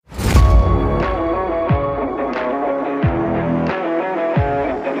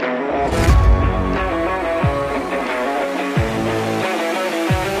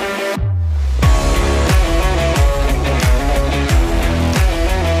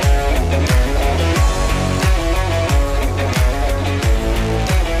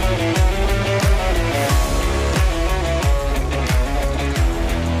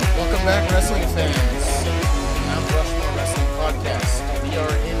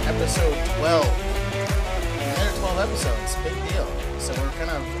episode 12. We made it 12 episodes. Big deal. So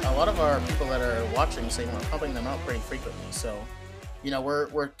we're a lot of our people that are watching saying we're pumping them out pretty frequently. So,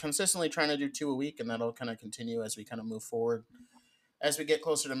 we're consistently trying to do 2 a week, and that'll kind of continue as we kind of move forward. As we get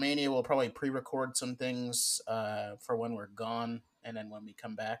closer to Mania, we'll probably pre-record some things for when we're gone, and then when we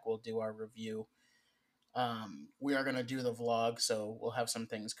come back, we'll do our review. We are going to do the vlog, so we'll have some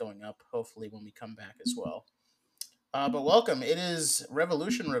things going up, hopefully, when we come back as well. But welcome. It is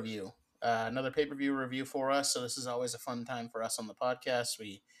Revolution Review, another pay-per-view review for us. So this is always a fun time for us on the podcast.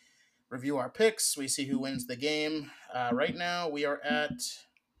 We review our picks. We see who wins the game. Right now, we are at,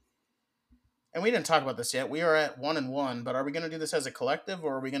 and we didn't talk about this yet, we are at 1-1, but are we going to do this as a collective,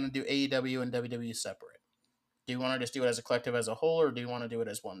 or are we going to do AEW and WWE separate? Do you want to just do it as a collective as a whole, or do you want to do it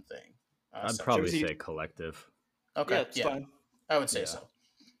as one thing? I'd probably say collective. Okay, it's fine. I would say so.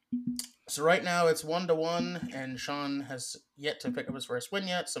 So right now it's 1-1, and Sean has yet to pick up his first win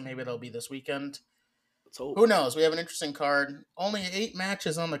yet, so maybe it'll be this weekend. Let's hope. Who knows? We have an interesting card. Only 8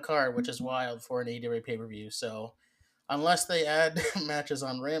 matches on the card, which is wild for an AEW pay-per-view. So unless they add matches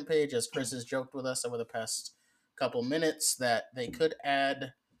on Rampage, as Chris has joked with us over the past couple minutes, that they could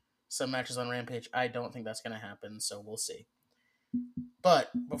add some matches on Rampage, I don't think that's going to happen, so we'll see.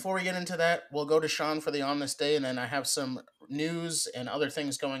 But before we get into that, we'll go to Sean for the On This Day, and then I have some news and other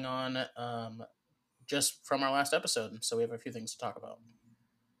things going on just from our last episode. So we have a few things to talk about.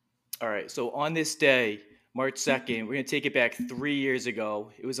 All right. So on this day, March 2nd, we're going to take it back 3 years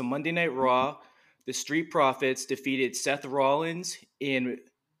ago. It was a Monday Night Raw. The Street Profits defeated Seth Rollins and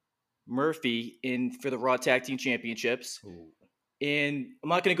Murphy for the Raw Tag Team Championships. Ooh. And I'm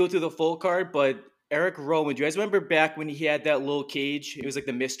not going to go through the full card, but Eric Rowan, do you guys remember back when he had that little cage? It was like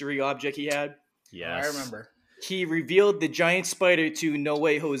the mystery object he had. Yes. I remember. He revealed the giant spider to No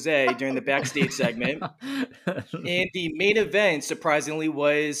Way Jose during the backstage segment. And the main event, surprisingly,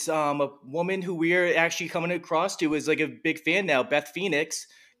 was a woman who we're actually coming across to is like a big fan now. Beth Phoenix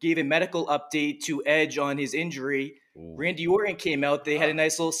gave a medical update to Edge on his injury. Ooh. Randy Orton came out. They had a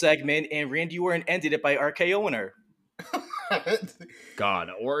nice little segment, and Randy Orton ended it by RKOing her. God,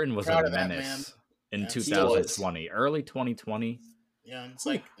 Orton was Proud a of that, menace in Yeah, he 2020, early 2020. Yeah, it's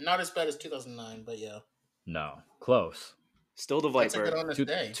like not as bad as 2009, but yeah. No, close. Still the That's a Viper. good On This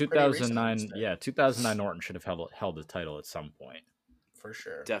Day. 2009, 2009 Orton should have held the title at some point. For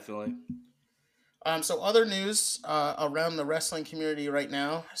sure. Definitely. So other news around the wrestling community right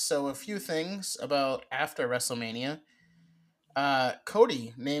now. So a few things about after WrestleMania.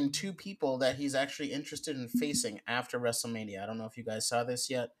 Cody named 2 people that he's actually interested in facing after WrestleMania. I don't know if you guys saw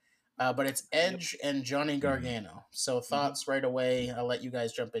this yet, but it's Edge and Johnny Gargano. So thoughts right away. I'll let you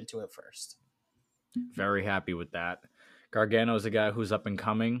guys jump into it first. Very happy with that. Gargano is a guy who's up and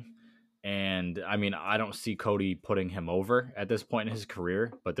coming. And I mean, I don't see Cody putting him over at this point in his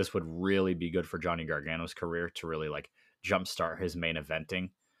career, but this would really be good for Johnny Gargano's career to really like jumpstart his main eventing.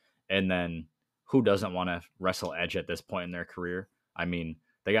 And then who doesn't want to wrestle Edge at this point in their career? I mean,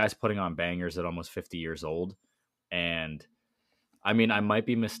 the guy's putting on bangers at almost 50 years old. And I mean, I might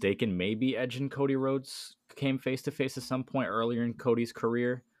be mistaken. Maybe Edge and Cody Rhodes came face to face at some point earlier in Cody's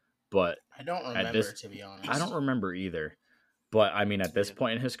career, but I don't remember, to be honest. I don't remember either. But I mean, at this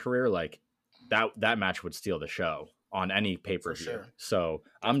point in his career, like that match would steal the show on any pay-per-view. Sure. So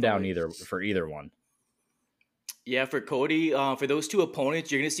I'm down for either one. Yeah, for Cody, for those 2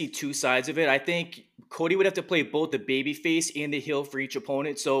 opponents, you're going to see 2 sides of it. I think Cody would have to play both the babyface and the heel for each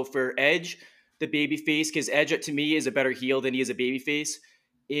opponent. So for Edge, the babyface, because Edge, to me, is a better heel than he is a babyface.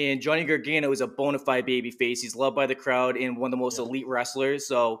 And Johnny Gargano is a bona fide babyface. He's loved by the crowd and one of the most elite wrestlers.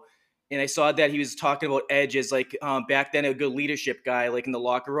 So, and I saw that he was talking about Edge as like back then a good leadership guy, like in the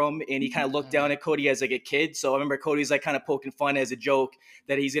locker room, and he kind of looked down at Cody as like a kid. So I remember Cody's like kind of poking fun as a joke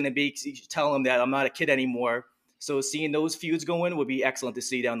that he's going to be telling him that I'm not a kid anymore. So seeing those feuds going would be excellent to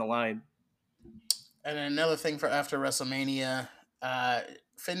see down the line. And another thing for after WrestleMania,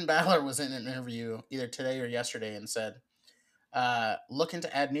 Finn Balor was in an interview either today or yesterday and said, looking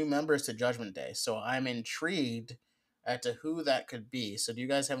to add new members to Judgment Day. So I'm intrigued as to who that could be. So do you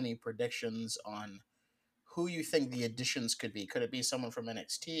guys have any predictions on who you think the additions could be? Could it be someone from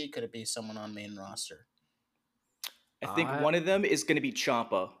NXT? Could it be someone on main roster? I think one of them is going to be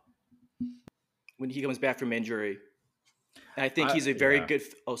Ciampa when he comes back from injury. And I think he's a very good...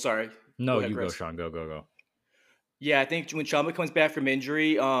 Oh, sorry. No, you go, Sean. Go. Yeah, I think when Ciampa comes back from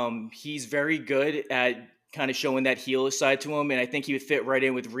injury, he's very good at kind of showing that heel side to him. And I think he would fit right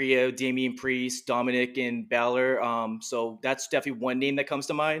in with Rhea, Damian Priest, Dominic, and Balor. So that's definitely one name that comes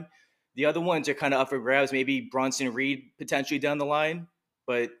to mind. The other ones are kind of up for grabs. Maybe Bronson Reed potentially down the line.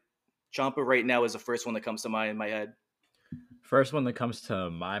 But Ciampa right now is the first one that comes to mind in my head. First one that comes to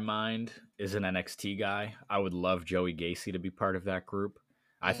my mind is an NXT guy. I would love Joey Gacy to be part of that group.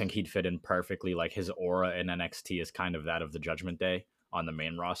 I think Mm, he'd fit in perfectly. Like his aura in NXT is kind of that of the Judgment Day on the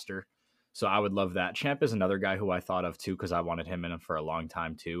main roster. So I would love that. Champ is another guy who I thought of too because I wanted him in for a long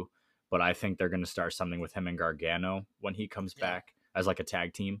time too. But I think they're going to start something with him and Gargano when he comes yeah. back as like a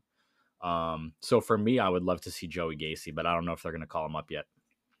tag team. So for me, I would love to see Joey Gacy, but I don't know if they're going to call him up yet.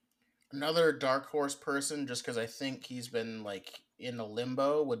 Another dark horse person, just because I think he's been like in a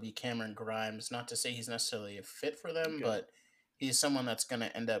limbo, would be Cameron Grimes. Not to say he's necessarily a fit for them, Okay. but he's someone that's going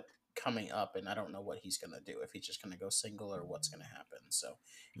to end up coming up, and I don't know what he's going to do, if he's just going to go single or what's going to happen. So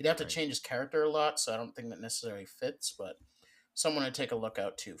he'd have to Right. change his character a lot, so I don't think that necessarily fits, but someone to take a look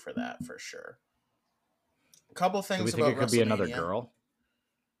out to for that for sure. A couple Do we things think about it could be another WrestleMania. girl?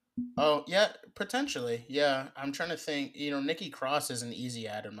 Oh yeah, potentially. Yeah, I'm trying to think. Nikki Cross is an easy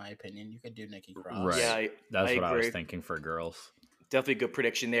ad in my opinion. You could do Nikki Yeah, Right. Cross. I That's what I was agree. thinking for girls. Definitely good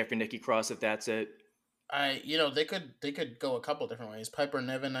prediction there for Nikki Cross if that's it. They could go a couple different ways. Piper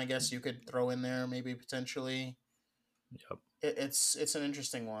Niven, I guess you could throw in there maybe potentially. Yep. It's an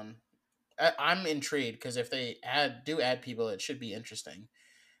interesting one. I'm intrigued because if they add people, it should be interesting.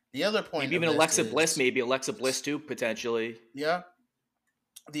 The other point Maybe of even this Alexa Bliss, is, maybe Alexa Bliss too, potentially. yeah.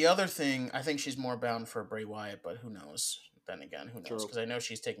 The other thing, I think she's more bound for Bray Wyatt, but who knows? Then again, who knows? True. Because I know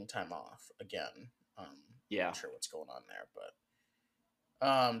she's taking time off again. Yeah. Not sure what's going on there,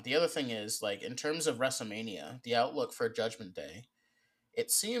 but the other thing is, like, in terms of WrestleMania, the outlook for Judgment Day,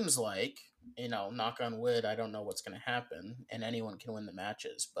 it seems like, knock on wood, I don't know what's going to happen, and anyone can win the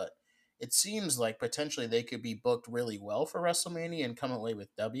matches, but it seems like potentially they could be booked really well for WrestleMania and come away with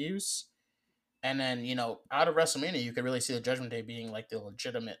W's. And then, out of WrestleMania, you could really see the Judgment Day being like the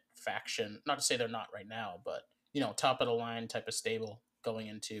legitimate faction. Not to say they're not right now, but, top of the line type of stable going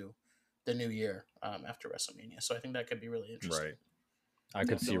into the new year after WrestleMania. So I think that could be really interesting. Right. I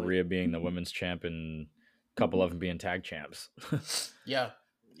could see Definitely. Rhea being the women's champ and a couple of them being tag champs. Yeah,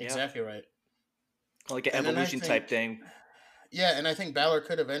 Yeah. exactly right. Like an And then I evolution type think, thing. yeah, and I think Balor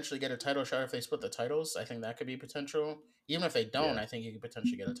could eventually get a title shot if they split the titles. I think that could be potential. Even if they don't, Yeah. I think he could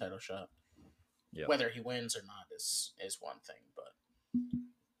potentially get a title shot. Yep. Whether he wins or not is one thing, but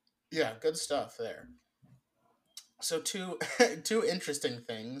yeah, good stuff there. So two two interesting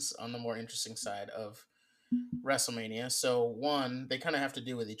things on the more interesting side of WrestleMania. So one, they kind of have to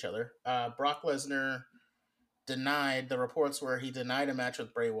do with each other. Brock Lesnar denied the reports where he denied a match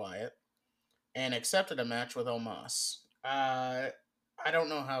with Bray Wyatt and accepted a match with Omos. I don't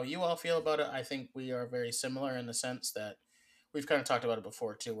know how you all feel about it. I think we are very similar in the sense that we've kind of talked about it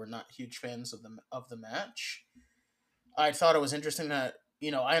before too. We're not huge fans of the match. I thought it was interesting that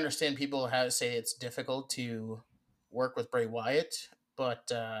I understand people have say it's difficult to work with Bray Wyatt, but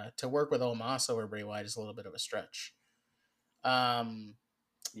to work with Omos over Bray Wyatt is a little bit of a stretch. Um,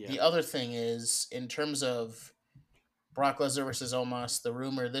 Yeah. the other thing is in terms of Brock Lesnar versus Omos, the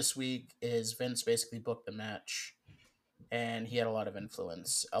rumor this week is Vince basically booked the match, and he had a lot of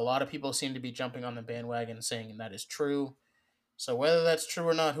influence. A lot of people seem to be jumping on the bandwagon saying that is true. So whether that's true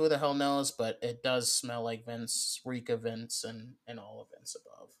or not, who the hell knows? But it does smell like Vince, reek of Vince, and all of Vince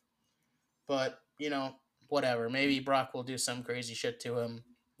above. But whatever. Maybe Brock will do some crazy shit to him,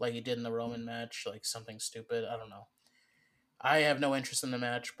 like he did in the Roman match, like something stupid. I don't know. I have no interest in the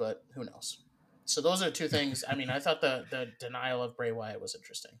match, but who knows? So those are two things. I mean, I thought the denial of Bray Wyatt was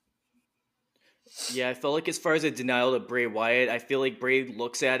interesting. Yeah, I felt like as far as a denial of Bray Wyatt, I feel like Brock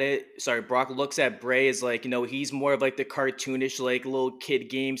looks at Bray as like, he's more of like the cartoonish, like little kid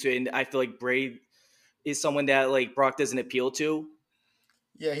games. And I feel like Bray is someone that like Brock doesn't appeal to.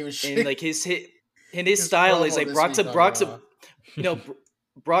 Yeah, he was And shit. like his His style is promo like this week on Raw. you know, Br-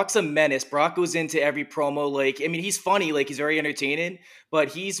 Brock's a menace. Brock goes into every promo. Like, I mean, he's funny. Like, he's very entertaining. But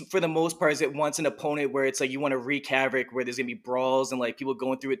he's, for the most part, is it wants an opponent where it's like you want to wreak havoc, where there's going to be brawls and like people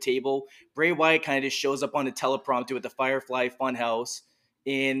going through a table. Bray Wyatt kind of just shows up on the teleprompter with the Firefly Funhouse.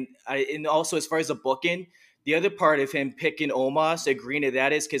 And also, as far as the booking, the other part of him picking Omos, agreeing to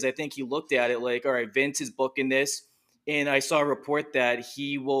that is because I think he looked at it like, all right, Vince is booking this. And I saw a report that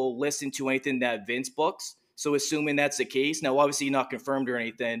he will listen to anything that Vince books. So assuming that's the case, now obviously not confirmed or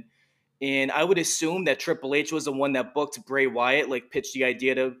anything. And I would assume that Triple H was the one that booked Bray Wyatt, like pitched the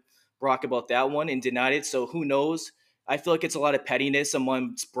idea to Brock about that one and denied it. So who knows? I feel like it's a lot of pettiness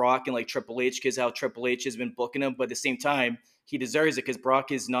amongst Brock and like Triple H because how Triple H has been booking him. But at the same time, he deserves it because Brock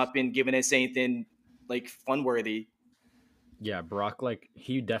has not been giving us anything like fun worthy. Yeah, Brock, like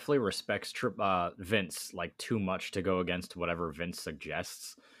he definitely respects Vince like too much to go against whatever Vince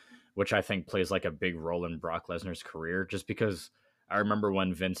suggests, which I think plays like a big role in Brock Lesnar's career. Just because I remember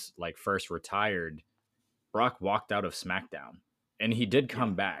when Vince like first retired, Brock walked out of SmackDown, and he did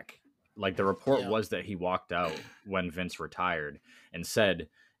come back. Like, the report Yeah. was that he walked out when Vince retired and said,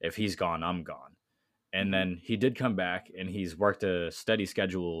 "If he's gone, I'm gone." And then he did come back, and he's worked a steady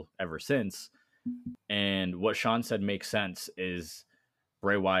schedule ever since. And what Sean said makes sense is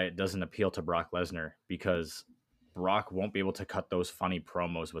Bray Wyatt doesn't appeal to Brock Lesnar because Brock won't be able to cut those funny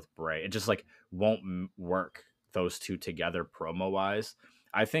promos with Bray. It just like won't work those two together promo wise.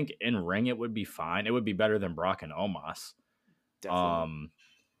 I think in ring it would be fine. It would be better than Brock and Omos. Definitely.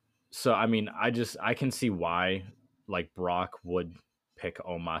 So I mean, I can see why like Brock would pick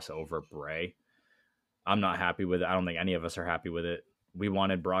Omos over Bray. I'm not happy with it. I don't think any of us are happy with it. We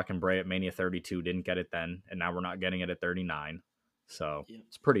wanted Brock and Bray at Mania 32, didn't get it then, and now we're not getting it at 39. So Yeah.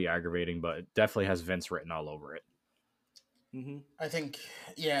 it's pretty aggravating, but it definitely has Vince written all over it. I think,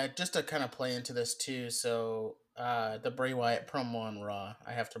 yeah, just to kind of play into this too. So the Bray Wyatt promo on Raw,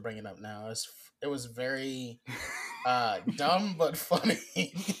 I have to bring it up now. It was very dumb but funny.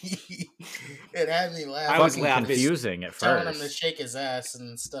 It had me laughing. I was Fucking laughing. confusing at Telling him to first. shake his ass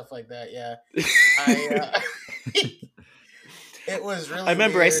and stuff like that. Yeah, it was really. I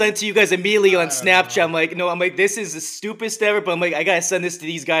remember weird. I sent it to you guys immediately on I don't Snapchat. know. I'm like, this is the stupidest ever. But I'm like, I gotta send this to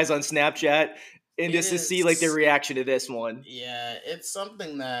these guys on Snapchat and It just to see like their is. reaction to this one. Yeah, it's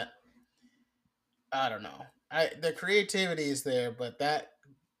something that I don't know. The creativity is there, but that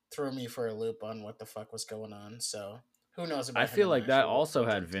threw me for a loop on what the fuck was going on. So who knows about I him feel in the like that actual also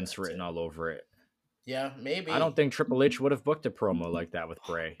had booking to Vince that written too. all over it. Yeah, maybe. I don't think Triple H would have booked a promo like that with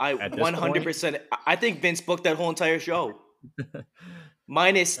Bray. I At this 100%. I think Vince booked that whole entire show,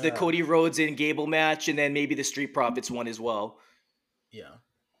 minus the Uh, Cody Rhodes and Gable match, and then maybe the Street Profits one as well. yeah.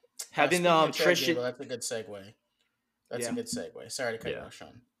 Having Speaking of Chad Trish. Gable, that's a good segue. That's a Yeah. good segue. Sorry to cut you Yeah. off,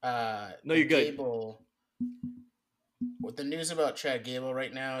 Sean. No, The you're good. Gable. What the news about Chad Gable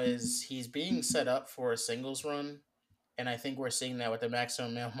right now is he's being set up for a singles run, and I think we're seeing that with the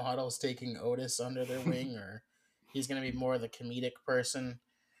Maximum Male Models taking Otis under their wing, or he's going to be more the comedic person.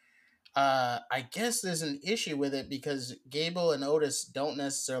 I guess there's an issue with it because Gable and Otis don't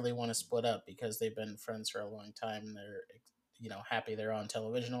necessarily want to split up because they've been friends for a long time. And they're, happy they're on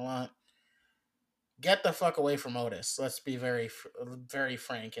television a lot. Get the fuck away from Otis. Let's be very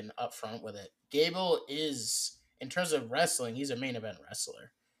frank and upfront with it. Gable is, in terms of wrestling, he's a main event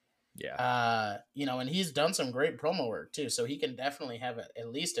wrestler. Yeah. And he's done some great promo work too, so he can definitely have at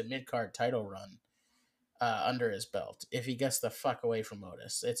least a mid card title run under his belt if he gets the fuck away from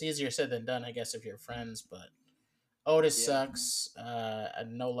Otis. It's easier said than done, I guess, if you're friends, but Otis sucks.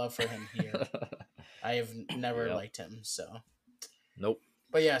 No love for him here. I have never liked him, so. Nope.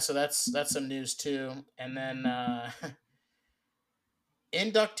 But yeah, so that's some news too. And then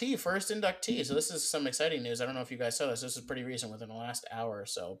first inductee. So this is some exciting news. I don't know if you guys saw this. This is pretty recent, within the last hour or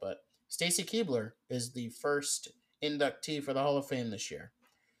so. But Stacy Keibler is the first inductee for the Hall of Fame this year.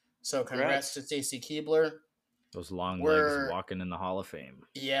 So congrats to Stacy Keibler. Those long legs walking in the Hall of Fame.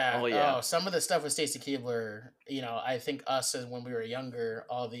 Yeah. Oh, yeah. Some of the stuff with Stacy Keibler, I think us as when we were younger,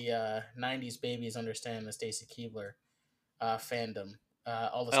 all the 90s babies understand the Stacy Keibler fandom.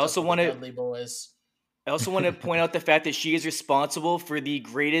 All the stuff with the Dudley Boys. I also want to point out the fact that she is responsible for the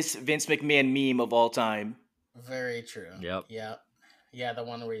greatest Vince McMahon meme of all time. Very true. Yep. Yeah. Yeah, the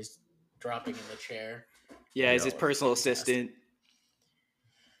one where he's dropping in the chair. Yeah, as his personal assistant.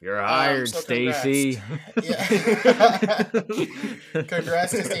 You're hired, Stacy. Yeah.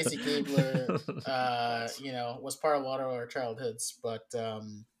 Congrats to Stacy Keibler. Was part of a lot of our childhoods, but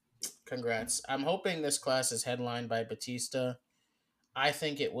congrats. I'm hoping this class is headlined by Batista. I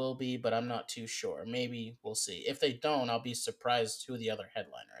think it will be, but I'm not too sure. Maybe we'll see. If they don't, I'll be surprised who the other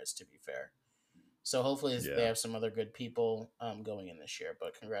headliner is, to be fair. So hopefully they have some other good people going in this year,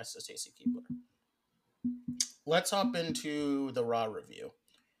 but congrats to Stacy Keibler. Let's hop into the Raw review.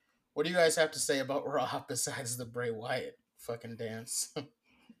 What do you guys have to say about Raw besides the Bray Wyatt fucking dance?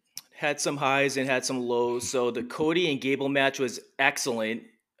 Had some highs and had some lows. So the Cody and Gable match was excellent.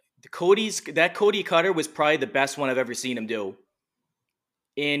 That Cody Cutter was probably the best one I've ever seen him do.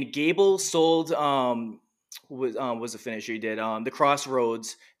 And Gable sold was the finisher he did, the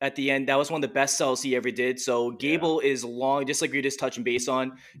Crossroads at the end. That was one of the best sells he ever did. So Gable is long, just like you're just touching base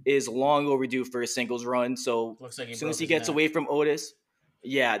on, is long overdue for a singles run. So looks like as soon as he gets away from Otis,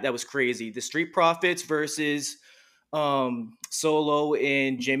 that was crazy. The Street Profits versus Solo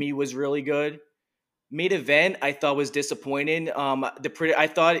and Jimmy was really good. Main event, I thought was disappointing. I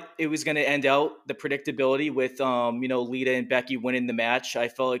thought it was going to end out the predictability with Lita and Becky winning the match. I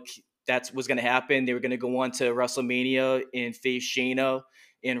felt like that was going to happen. They were going to go on to WrestleMania and face Shayna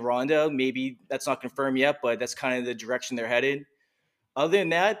and Ronda. Maybe that's not confirmed yet, but that's kind of the direction they're headed. Other than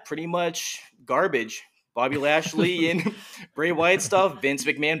that, pretty much garbage. Bobby Lashley and Bray Wyatt stuff, Vince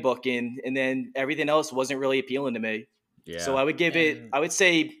McMahon booking, and then everything else wasn't really appealing to me. So Yeah. I would give it, And I would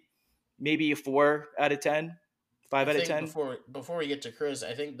say maybe a 4 out of 10, I 5 out of think 10. before we get to Chris,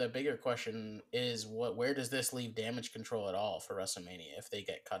 I think the bigger question is where does this leave Damage Control at all for WrestleMania if they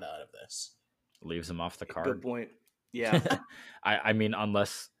get cut out of this? Leaves him off the Good card. point. Yeah. I mean,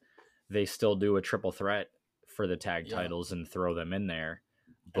 unless they still do a triple threat for the tag Yeah, titles and throw them in there.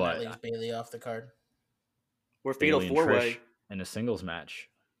 and that But leaves Bailey off the card. Or Fatal Bailey and 4-Way. Trish in a singles match.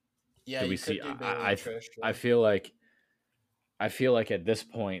 Yeah, Do we you could see? do Bailey and Trish. I feel like at this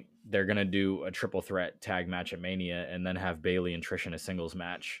point they're gonna do a triple threat tag match at Mania and then have Bailey and Trish in a singles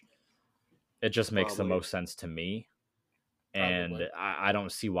match. It just makes the Probably. most sense to me. Probably. And I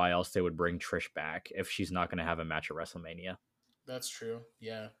don't see why else they would bring Trish back if she's not going to have a match at WrestleMania. That's true.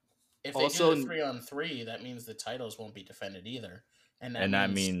 Yeah. If they Also, do the 3-on-3, that means the titles won't be defended either, and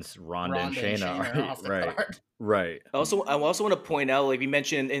That means Ronda and Shayna are are off the right, card. right. I also want to point out, like we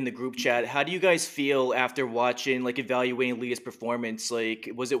mentioned in the group chat, how do you guys feel after watching, like evaluating Leah's performance?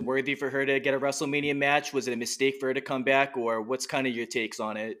 Like, was it worthy for her to get a WrestleMania match? Was it a mistake for her to come back, or what's kind of your takes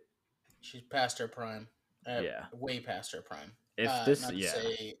on it? She's past her prime. Yeah. Way past her prime. If Not to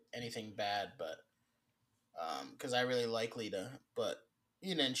say anything bad, but because I really like Lita, but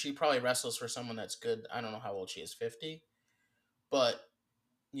and she probably wrestles for someone that's good. I don't know how old she is, 50, but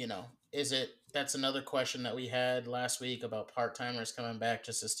that's another question that we had last week about part-timers coming back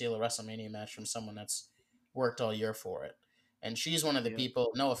just to steal a WrestleMania match from someone that's worked all year for it. And she's one of the Yeah.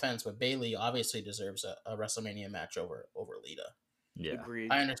 people, no offense, but Bailey obviously deserves a WrestleMania match over Lita. Yeah.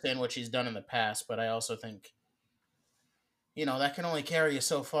 Agreed. I understand what she's done in the past, but I also think, that can only carry you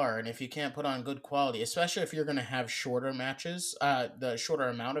so far. And if you can't put on good quality, especially if you're going to have shorter matches, the shorter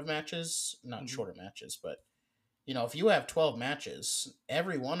amount of matches, not shorter matches, but if you have 12 matches,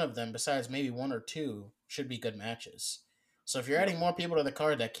 every one of them, besides maybe one or two, should be good matches. So if you're adding more people to the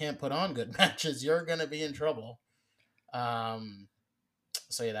card that can't put on good matches, you're going to be in trouble.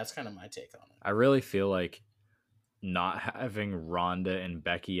 So yeah, that's kind of my take on it. I really feel like not having Ronda and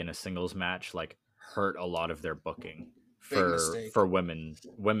Becky in a singles match like hurt a lot of their booking for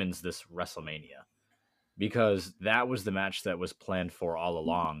women's this WrestleMania, because that was the match that was planned for all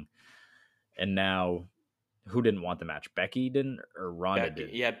along, and now who didn't want the match? Becky didn't, or Ronda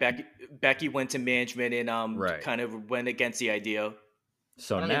did? Yeah, Becky went to management and Right. kind of went against the idea.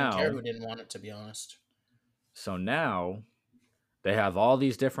 So I don't now even care who didn't want it, to be honest. So now they have all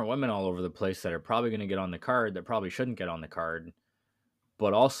these different women all over the place that are probably going to get on the card that probably shouldn't get on the card.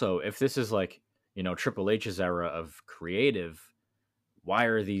 But also, if this is like, Triple H's era of creative, why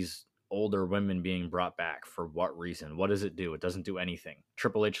are these older women being brought back? For what reason? What does it do? It doesn't do anything.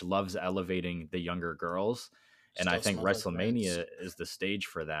 Triple H loves elevating the younger girls, and I think WrestleMania is the stage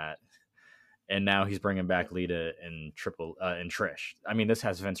for that. And now he's bringing back Lita and Trish. I mean, this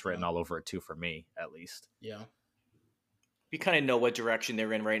has Vince written all over it too, for me at least. Yeah. We kind of know what direction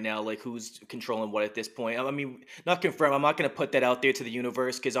they're in right now, like who's controlling what at this point. I mean, not confirmed. I'm not going to put that out there to the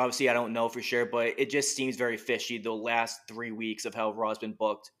universe because obviously I don't know for sure, but it just seems very fishy the last 3 weeks of how Raw's been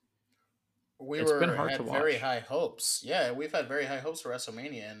booked. It's been hard to watch. Very high hopes. Yeah, we've had very high hopes for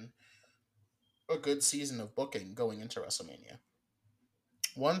WrestleMania and a good season of booking going into WrestleMania.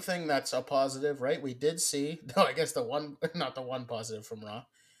 One thing that's a positive, right? We did see, no, I guess not the one positive from Raw,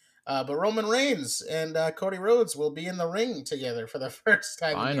 but Roman Reigns and Cody Rhodes will be in the ring together for the first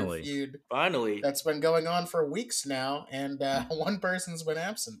time in their feud. Finally. That's been going on for weeks now, and one person's been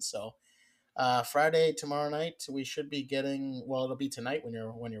absent. So Friday, tomorrow night, we should be getting, well, it'll be tonight when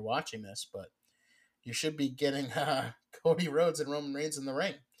you're watching this, but you should be getting Cody Rhodes and Roman Reigns in the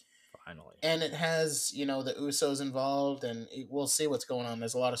ring. Finally. And it has, the Usos involved, and we'll see what's going on.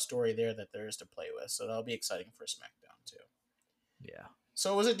 There's a lot of story there that there is to play with, so that'll be exciting for SmackDown too. Yeah.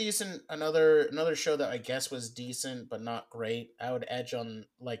 So was it decent? Another show that I guess was decent but not great. I would edge on,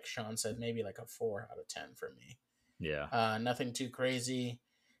 like Sean said, maybe like a 4 out of 10 for me. Yeah. Nothing too crazy.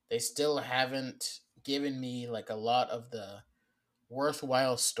 They still haven't given me like a lot of the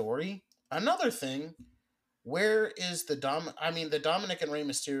worthwhile story. Another thing, where is the Dominic and Rey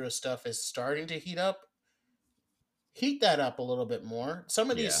Mysterio stuff is starting to heat up. Heat that up a little bit more.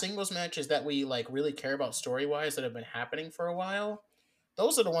 Some of these singles matches that we like really care about story-wise that have been happening for a while,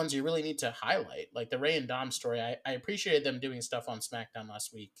 those are the ones you really need to highlight. Like the Rey and Dom story, I appreciated them doing stuff on SmackDown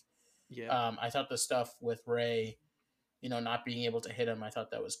last week. Yeah. I thought the stuff with Rey, not being able to hit him, I thought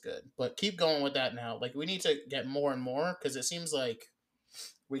that was good. But keep going with that now. Like we need to get more and more because it seems like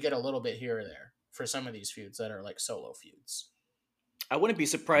we get a little bit here or there for some of these feuds that are like solo feuds. I wouldn't be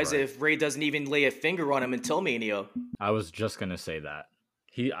surprised if Rey doesn't even lay a finger on him until Mania. I was just going to say that.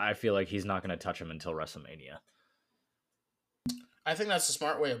 I feel like he's not going to touch him until WrestleMania. I think that's a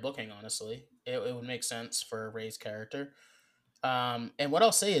smart way of booking, honestly. It would make sense for Ray's character. And what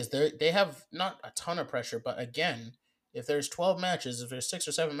I'll say is they have not a ton of pressure, but again, if there's 12 matches, if there's 6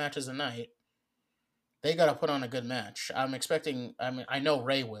 or 7 matches a night, they got to put on a good match. I know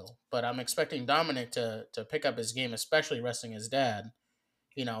Ray will, but I'm expecting Dominic to pick up his game, especially wrestling his dad.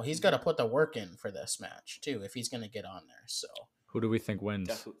 He's got to put the work in for this match too if he's going to get on there. So Who do we think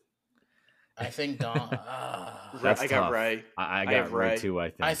wins? I think Dom. That's I tough. got Ray. I have got Ray Ray. too. I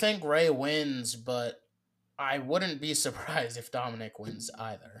I think. think Ray wins, but I wouldn't be surprised if Dominic wins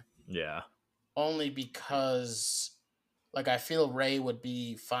either. Yeah. Only because, like, I feel Ray would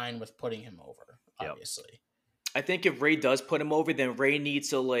be fine with putting him over. Yep. Obviously. I think if Ray does put him over, then Ray needs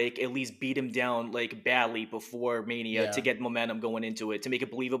to like at least beat him down like badly before Mania Yeah. to get momentum going into it to make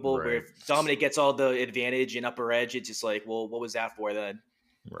it believable. Where Right. if Dominic gets all the advantage and upper edge, it's just like, well, what was that for then?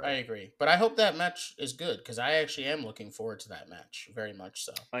 I Right. agree, but I hope that match is good because I actually am looking forward to that match very much.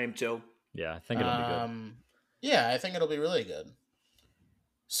 So I am too. Yeah, I think it'll be good. Yeah, I think it'll be really good.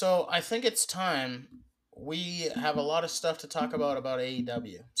 So I think it's time. We have a lot of stuff to talk about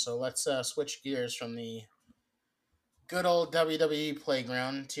AEW. So let's switch gears from the good old WWE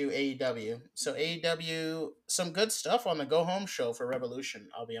playground to AEW. So AEW, some good stuff on the Go Home show for Revolution.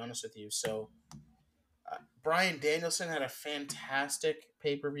 I'll be honest with you. So Bryan Danielson had a fantastic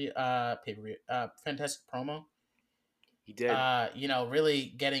fantastic promo. He did.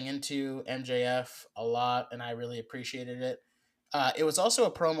 Really getting into MJF a lot, and I really appreciated it. It was also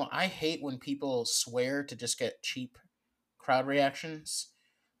a promo. I hate when people swear to just get cheap crowd reactions,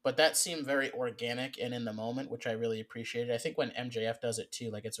 but that seemed very organic and in the moment, which I really appreciated. I think when MJF does it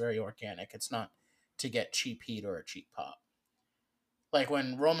too, like it's very organic. It's not to get cheap heat or a cheap pop. Like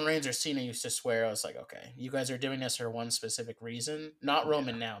when Roman Reigns or Cena used to swear, I was like, okay, you guys are doing this for one specific reason. Not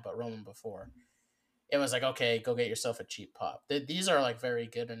Roman now, but Roman before. It was like, okay, go get yourself a cheap pop. These are like very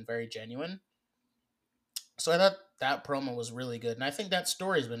good and very genuine. So I thought that promo was really good. And I think that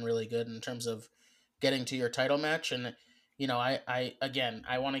story's been really good in terms of getting to your title match. And,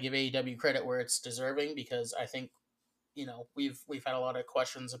 I want to give AEW credit where it's deserving because I think, we've had a lot of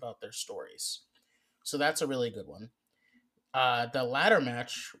questions about their stories. So that's a really good one. The ladder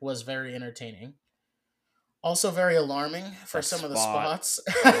match was very entertaining. Also very alarming for That some of the spot. spots.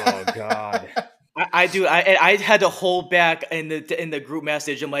 Oh God. I had to hold back in the group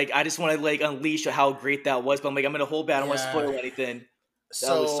message. I'm like, I just want to like unleash how great that was, but I'm like, I'm gonna hold back. I don't want to Yeah. spoil anything.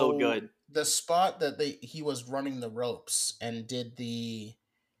 That was so good. The spot that he was running the ropes and did the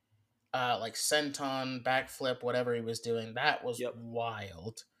like senton backflip, whatever he was doing, that was Yep.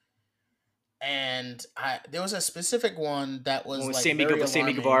 wild. And there was a specific one that was like Sammy very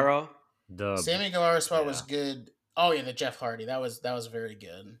Sammy alarming. Guevara. Sammy Guevara spot was Yeah. good. Oh yeah, the Jeff Hardy. That was very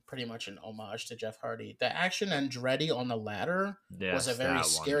good. Pretty much an homage to Jeff Hardy. The action Andretti on the ladder was a Yes, very that one.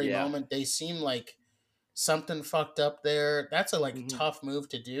 scary Yeah. moment. They seem like something fucked up there. That's a Mhm. tough move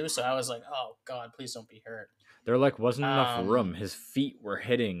to do. So I was like, oh God, please don't be hurt. There like wasn't enough Um, room. His feet were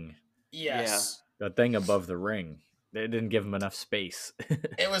hitting Yes. the thing above the ring. They didn't give him enough space.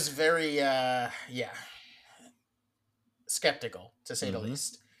 It was very skeptical to say the Mhm.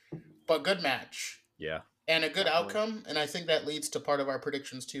 least. But good match. Yeah. And a good Definitely. outcome, and I think that leads to part of our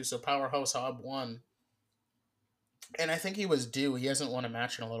predictions too. So Powerhouse Hobb won. And I think he was due. He hasn't won a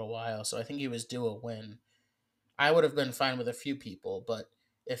match in a little while, so I think he was due a win. I would have been fine with a few people, but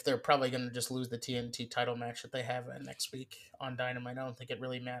if they're probably going to just lose the TNT title match that they have next week on Dynamite, I don't think it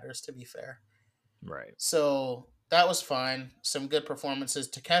really matters, to be fair. Right. So that was fine. Some good performances.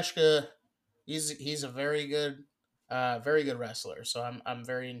 Takeshita, he's a very good wrestler. So I'm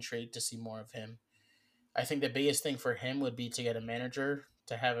very intrigued to see more of him. I think the biggest thing for him would be to get a manager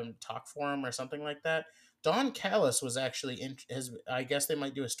to have him talk for him or something like that. Don Callis was actually in his. I guess they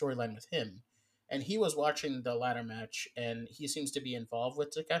might do a storyline with him, and he was watching the ladder match, and he seems to be involved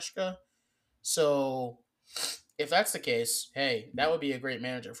with Takeshita. So, if that's the case, hey, that would be a great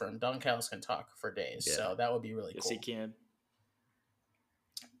manager for him. Don Callis can talk for days, Yeah. so that would be really Yes, cool. he can.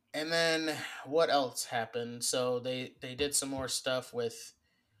 And then what else happened? So they did some more stuff with.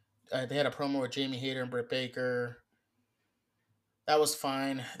 They had a promo with Jamie Hayter and Britt Baker. That was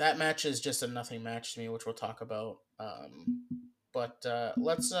fine. That match is just a nothing match to me, which we'll talk about. But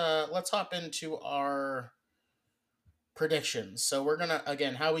let's hop into our predictions. So we're gonna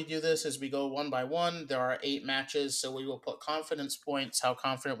again, how we do this is we go one by one. There are 8 matches, so we will put confidence points, how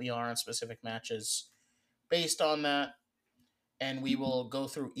confident we are in specific matches, based on that, and we will go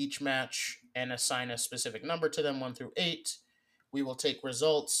through each match and assign a specific number to them, 1 through 8. We will take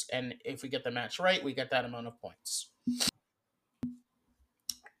results, and if we get the match right, we get that amount of points.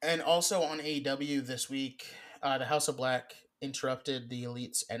 And also on AEW this week, the House of Black interrupted the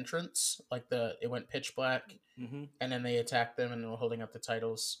Elite's entrance. Like it went pitch black, Hmm. and then they attacked them and were holding up the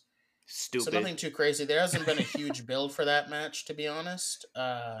titles. So Stupid. nothing too crazy. There hasn't been a huge build for that match, to be honest.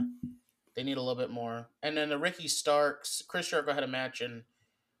 They need a little bit more. And then the Ricky Starks, Chris Jericho had a match, and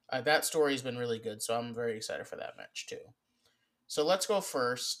that story has been really good. So I'm very excited for that match too. So let's go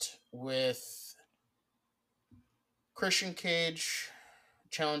first with Christian Cage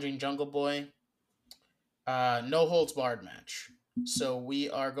challenging Jungle Boy. No holds barred match. So we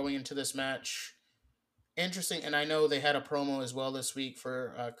are going into this match. Interesting, and I know they had a promo as well this week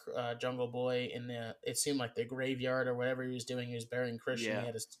for Jungle Boy in the. It seemed like the graveyard or whatever he was doing. He was burying Christian. He Yeah.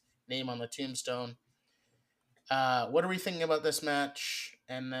 had his name on the tombstone. What are we thinking about this match?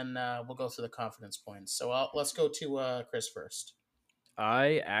 And then we'll go through the confidence points. So let's go to Chris first.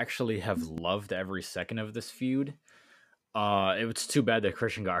 I actually have loved every second of this feud. It was too bad that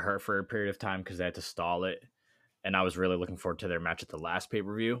Christian got hurt for a period of time because they had to stall it. And I was really looking forward to their match at the last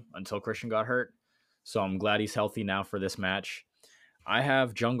pay-per-view until Christian got hurt. So I'm glad he's healthy now for this match. I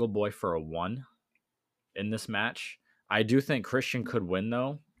have Jungle Boy for a 1 in this match. I do think Christian could win,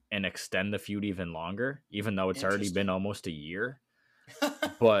 though, and extend the feud even longer, even though it's already been almost a year.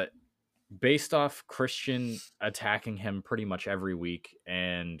 But based off Christian attacking him pretty much every week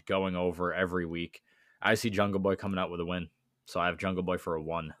and going over every week, I see Jungle Boy coming out with a win. So I have Jungle Boy for a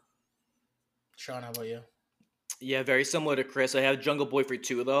 1. Sean, how about you? Yeah, very similar to Chris. I have Jungle Boy for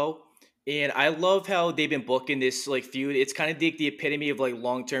 2 though. And I love how they've been booking this like feud. It's kind of the epitome of like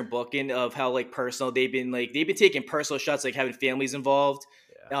long-term booking of how like personal they've been taking personal shots, like having families involved.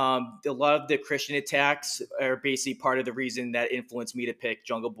 Yeah. A lot of the Christian attacks are basically part of the reason that influenced me to pick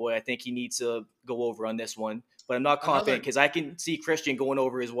Jungle Boy. I think he needs to go over on this one, but I'm not confident because I can see Christian going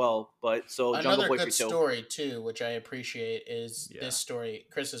over as well. But so Jungle Another Boy for good 2. story too, which I appreciate, is Yeah. this story.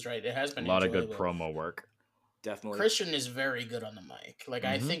 Chris is right; it has been A lot of enjoyable. good promo work. Definitely. Christian is very good on the mic. Like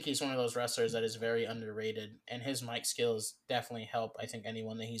I Mhm. think he's one of those wrestlers that is very underrated, and his mic skills definitely help. I think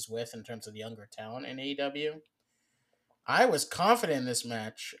anyone that he's with in terms of the younger talent in AEW. I was confident in this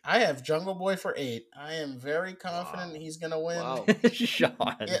match. I have Jungle Boy for 8. I am very confident Wow. he's gonna win. Wow. Sean,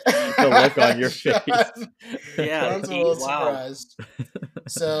 Yeah. the look on your Sean- face. Yeah, Sean's a little wow. surprised.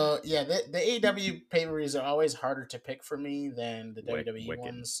 So yeah, the AEW pay-per-views are always harder to pick for me than the WWE Wicked.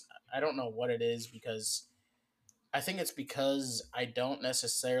 ones. I don't know what it is because I think it's because I don't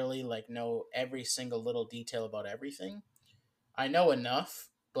necessarily like know every single little detail about everything. I know enough,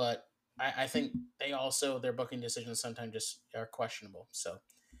 but I think their booking decisions sometimes just are questionable. So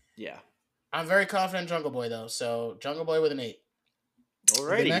Yeah. I'm very confident in Jungle Boy though. So Jungle Boy with an 8.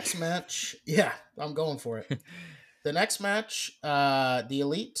 Alrighty. The next match, yeah, I'm going for it. The next match, the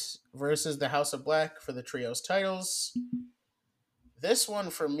Elite versus the House of Black for the trios titles. This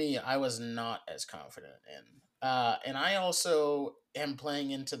one for me, I was not as confident in. And I also am playing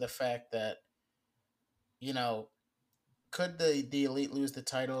into the fact that, you know, could the Elite lose the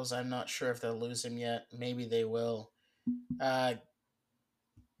titles? I'm not sure if they'll lose them yet. Maybe they will.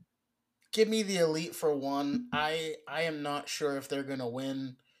 Give me the Elite for 1. I am not sure if they're gonna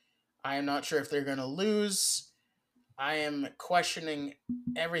win. I am not sure if they're gonna lose. I am questioning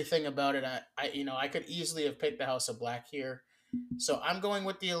everything about it. I could easily have picked the House of Black here. So I'm going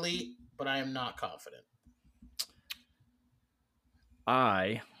with the Elite, but I am not confident.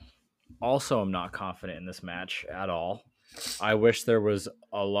 I also am not confident in this match at all. I wish there was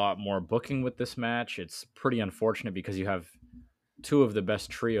a lot more booking with this match. It's pretty unfortunate because you have 2 of the best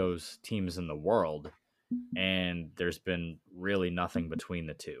trios teams in the world, and there's been really nothing between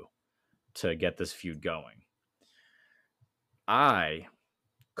the two to get this feud going. I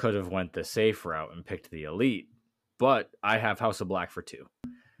could have went the safe route and picked the Elite, but I have House of Black for 2.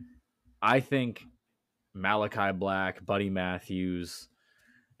 I think Malachi Black, Buddy Matthews,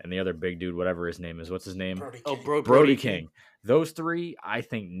 and the other big dude, whatever his name is. What's his name? Brody King. Those 3, I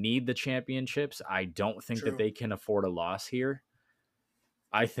think, need the championships. I don't think that they can afford a loss here.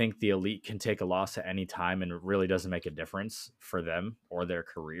 I think the Elite can take a loss at any time, and it really doesn't make a difference for them or their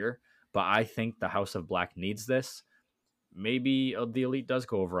career. But I think the House of Black needs this. Maybe the Elite does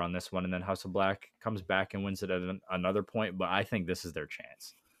go over on this one, and then House of Black comes back and wins it at another point. But I think this is their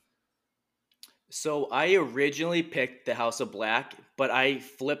chance. So I originally picked the House of Black, but I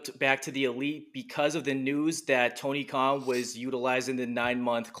flipped back to the Elite because of the news that Tony Khan was utilizing the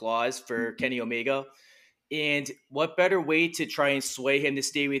 9-month clause for Kenny Omega. And what better way to try and sway him to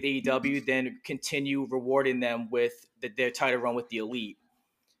stay with AEW than continue rewarding them with their title run with the Elite?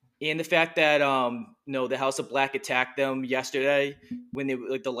 And the fact that the House of Black attacked them yesterday when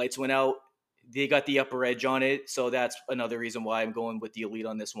the lights went out, they got the upper edge on it. So that's another reason why I'm going with the Elite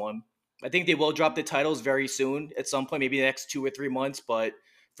on this one. I think they will drop the titles very soon at some point, maybe the next 2 or 3 months. But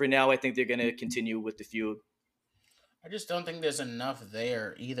for now, I think they're going to continue with the feud. I just don't think there's enough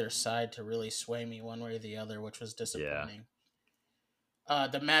there either side to really sway me one way or the other, which was Yeah. disappointing.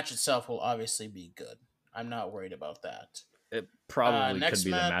 The match itself will obviously be good. I'm not worried about that. It probably Next could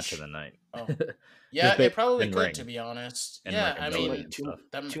be the match match. of the night. Oh, Just yeah, based it probably in could, ring to be honest. and Yeah, like I ability mean, and stuff.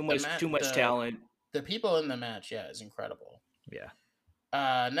 Too much talent. the people in the match, yeah, is incredible. Yeah.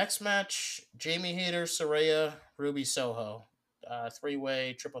 Next match, Jamie Hayter, Saraya, Ruby Soho.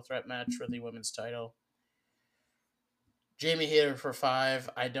 3-way triple threat match for the women's title. Jamie Hayter for 5.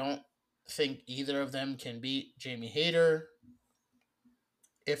 I don't think either of them can beat Jamie Hayter.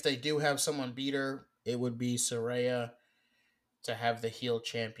 If they do have someone beat her, it would be Saraya to have the heel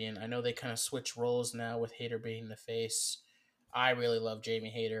champion. I know they kind of switch roles now with Hayter being the face. I really love Jamie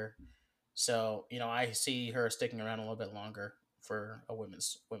Hayter. So, I see her sticking around a little bit longer for a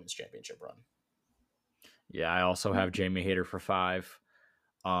women's championship run. Yeah, I also have Jamie Hayter for 5.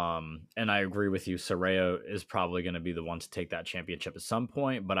 And I agree with you. Saraya is probably going to be the one to take that championship at some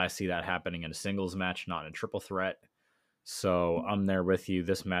point, but I see that happening in a singles match, not in a triple threat. So I'm there with you.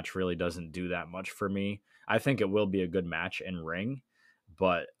 This match really doesn't do that much for me. I think it will be a good match in ring,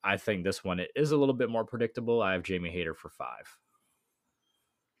 but I think this one, it is a little bit more predictable. I have Jamie Hayter for 5.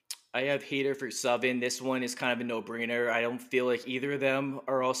 I have Hayter for 7. This one is kind of a no-brainer. I don't feel like either of them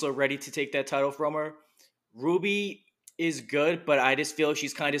are also ready to take that title from her. Ruby is good, but I just feel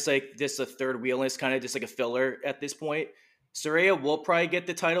she's kind of just like this a third wheel, and it's kind of just like a filler at this point. Saraya will probably get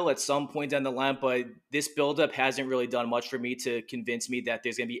the title at some point down the line, but this buildup hasn't really done much for me to convince me that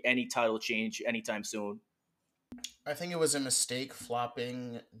there's going to be any title change anytime soon. I think it was a mistake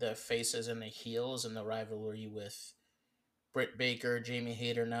flopping the faces and the heels in the rivalry with Britt Baker, Jamie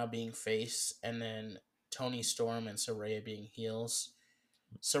Hayter now being face, and then Toni Storm and Saraya being heels.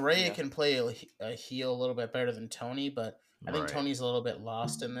 Saraya can play a heel a little bit better than Toni, but I think Right. Tony's a little bit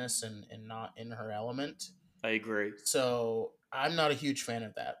lost in this and not in her element. I agree. So I'm not a huge fan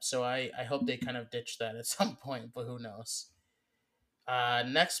of that. So I hope they kind of ditch that at some point, but who knows?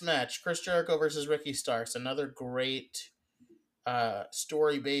 Next match, Chris Jericho versus Ricky Starks. Another great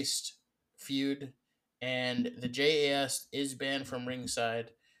story-based feud. And the JAS is banned from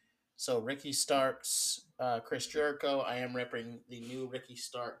ringside. So Ricky Starks, Chris Jericho. I am repping the new Ricky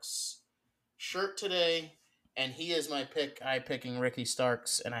Starks shirt today. And he is my pick. I'm picking Ricky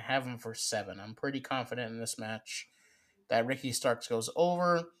Starks, and I have him for 7. I'm pretty confident in this match that Ricky Starks goes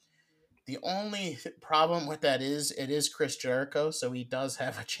over. The only problem with that is it is Chris Jericho, so he does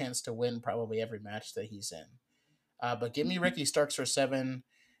have a chance to win probably every match that he's in. But give me Ricky Starks for 7,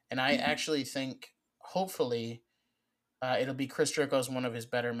 and I actually think, hopefully, it'll be Chris Jericho's one of his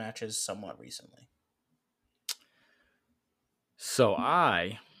better matches somewhat recently. So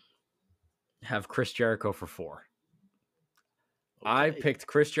I have Chris Jericho for 4. Okay. I picked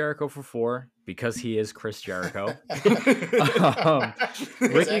Chris Jericho for 4 because he is Chris Jericho.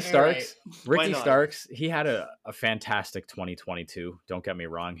 Ricky Starks, he had a fantastic 2022. Don't get me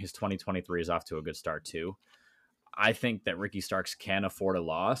wrong. His 2023 is off to a good start too. I think that Ricky Starks can afford a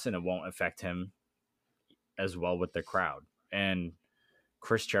loss and it won't affect him as well with the crowd. And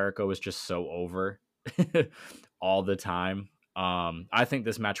Chris Jericho is just so over all the time. I think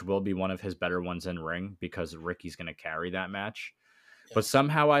this match will be one of his better ones in ring because Ricky's going to carry that match. Yes. But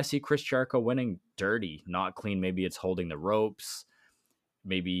somehow I see Chris Jericho winning dirty, not clean. Maybe it's holding the ropes.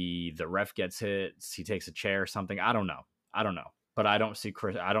 Maybe the ref gets hit. He takes a chair or something. I don't know. But I don't see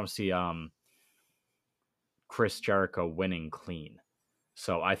Chris Jericho winning clean.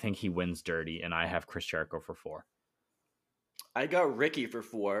 So I think he wins dirty, and I have Chris Jericho for 4. I got Ricky for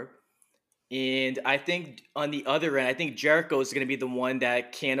 4. And I think on the other end, I think Jericho is going to be the one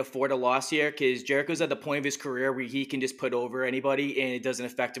that can't afford a loss here because Jericho's at the point of his career where he can just put over anybody and it doesn't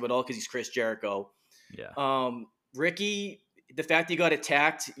affect him at all because he's Chris Jericho. Yeah. Ricky, the fact that he got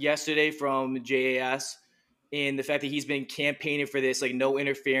attacked yesterday from JAS and the fact that he's been campaigning for this, like no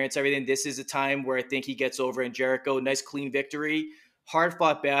interference, everything, this is a time where I think he gets over. And Jericho, nice clean victory. Hard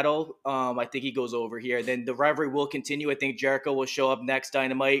fought battle. I think he goes over here. Then the rivalry will continue. I think Jericho will show up next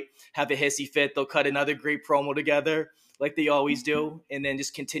Dynamite, have a hissy fit. They'll cut another great promo together like they always do, and then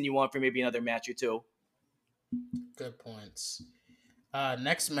just continue on for maybe another match or two. Good points.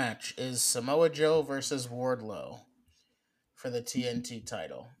 Next match is Samoa Joe versus Wardlow for the TNT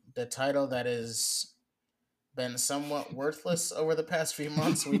title. The title that has been somewhat worthless over the past few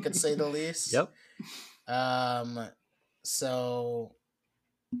months, we could say the least. Yep. So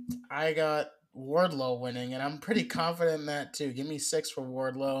I got Wardlow winning, and I'm pretty confident in that too. Give me 6 for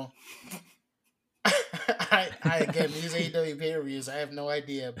Wardlow. Again, these AEW pay-per-views, I have no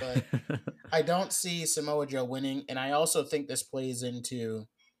idea, but I don't see Samoa Joe winning, and I also think this plays into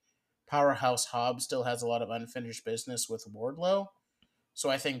Powerhouse Hobbs still has a lot of unfinished business with Wardlow, so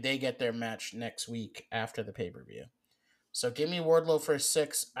I think they get their match next week after the pay-per-view. So give me Wardlow for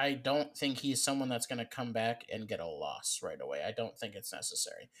 6. I don't think he's someone that's going to come back and get a loss right away. I don't think it's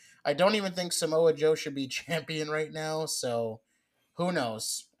necessary. I don't even think Samoa Joe should be champion right now, so who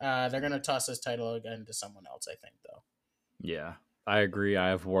knows? They're going to toss this title again to someone else, I think, though. Yeah, I agree. I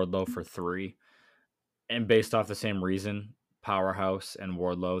have Wardlow for 3. And based off the same reason, Powerhouse and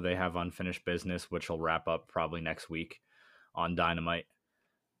Wardlow, they have unfinished business, which will wrap up probably next week on Dynamite.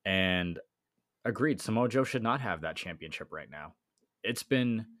 And agreed, Samoa Joe should not have that championship right now. It's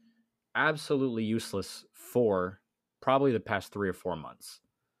been absolutely useless for probably the past 3 or 4 months.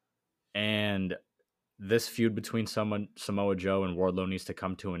 And this feud between Samoa Joe and Wardlow needs to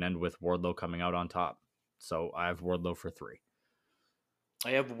come to an end with Wardlow coming out on top. So I have Wardlow for 3.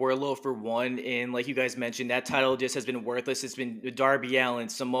 I have Wardlow for 1, and like you guys mentioned, that title just has been worthless. It's been Darby Allin,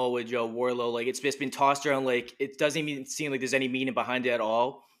 Samoa Joe, Wardlow. Like, it's just been tossed around. Like, it doesn't even seem like there's any meaning behind it at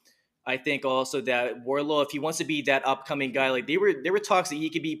all. I think also that Wardlow, if he wants to be that upcoming guy, like there were talks that he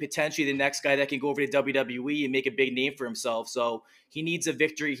could be potentially the next guy that can go over to WWE and make a big name for himself. So he needs a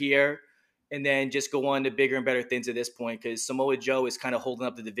victory here, and then just go on to bigger and better things at this point, because Samoa Joe is kind of holding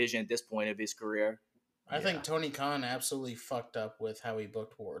up the division at this point of his career. I think Tony Khan absolutely fucked up with how he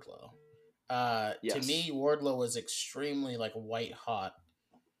booked Wardlow. Yes. To me, Wardlow was extremely like white hot,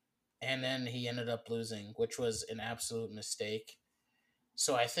 and then he ended up losing, which was an absolute mistake.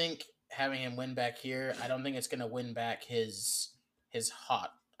 So I think having him win back here, I don't think it's gonna win back his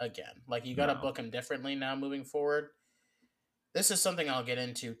hot again. Like, you got to book him differently now moving forward. This is something I'll get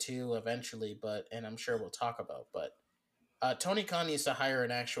into too eventually, and I'm sure we'll talk about. But Tony Khan needs to hire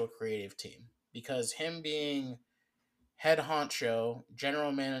an actual creative team, because him being head honcho,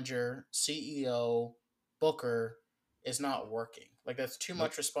 general manager, CEO, booker is not working. Like, that's too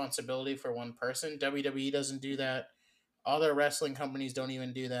much responsibility for one person. WWE doesn't do that. Other wrestling companies don't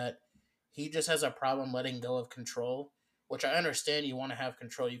even do that. He just has a problem letting go of control, which I understand. You want to have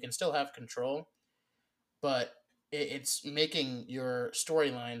control. You can still have control, but it's making your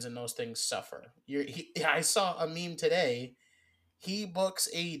storylines and those things suffer. I saw a meme today. He books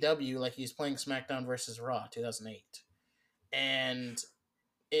AEW like he's playing SmackDown versus Raw 2008. And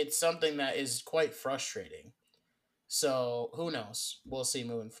it's something that is quite frustrating. So who knows? We'll see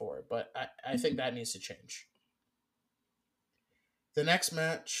moving forward. But I think that needs to change. The next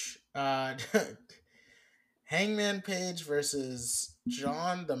match, Hangman Page versus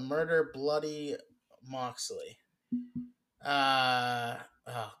John the Murder Bloody Moxley. Oh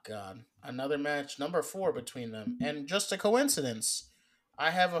god, another match, number 4 between them, and just a coincidence,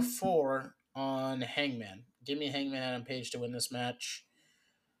 I have a 4 on Hangman. Give me Hangman Adam Page to win this match.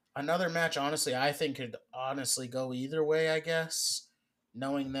 Another match, honestly, I think could honestly go either way. I guess,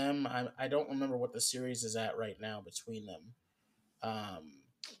 knowing them, I don't remember what the series is at right now between them.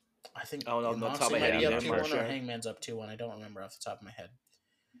 I think Moxley might be up 2-1 or Hangman's up 2-1. I don't remember off the top of my head.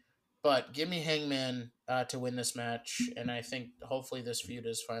 But give me Hangman to win this match, and I think hopefully this feud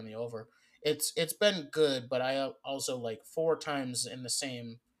is finally over. It's been good, but I also like 4 times in the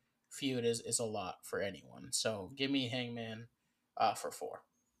same feud is a lot for anyone. So give me Hangman for 4.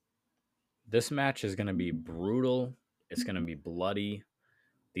 This match is going to be brutal. It's going to be bloody.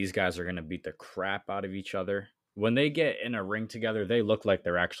 These guys are going to beat the crap out of each other. When they get in a ring together, they look like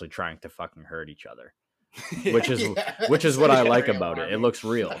they're actually trying to fucking hurt each other. Which is what I like about it. It looks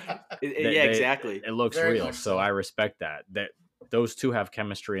real. Exactly. It looks very real. So I respect that. That those two have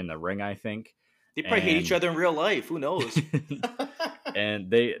chemistry in the ring, I think. They probably hate each other in real life. Who knows?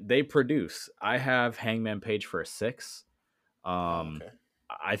 And they produce. I have Hangman Page for a 6. Okay.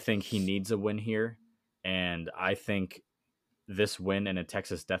 I think he needs a win here, and I think this win in a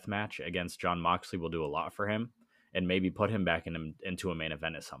Texas death match against John Moxley will do a lot for him, and maybe put him back into a main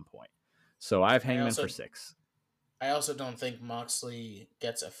event at some point. So I have Hangman for 6. I also don't think Moxley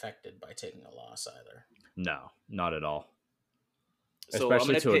gets affected by taking a loss either. No, not at all. So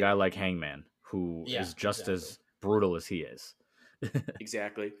especially to a guy like Hangman, who is just as brutal as he is.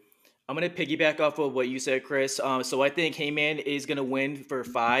 Exactly. I'm going to piggyback off of what you said, Chris. So I think Hangman is going to win for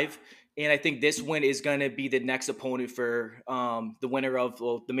 5. And I think this win is going to be the next opponent for the winner of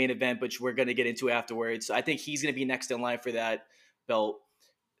the main event, which we're going to get into afterwards. So I think he's going to be next in line for that belt.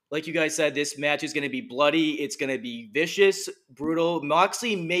 Like you guys said, this match is going to be bloody. It's going to be vicious, brutal.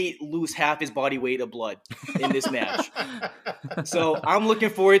 Moxley may lose half his body weight of blood in this match. So I'm looking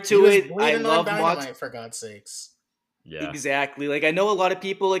forward to it. I love Moxley. For God's sakes. Yeah. Exactly. Like I know a lot of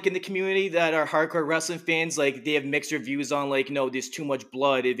people like in the community that are hardcore wrestling fans, like they have mixed reviews on like, no, there's too much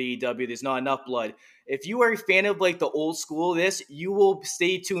blood in AEW, there's not enough blood. If you are a fan of like the old school of this, you will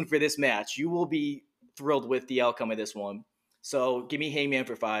stay tuned for this match. You will be thrilled with the outcome of this one. So give me Hangman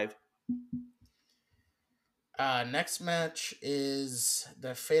for 5. Next match is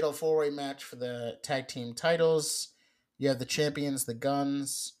the Fatal 4-Way match for the tag team titles. You have the champions, the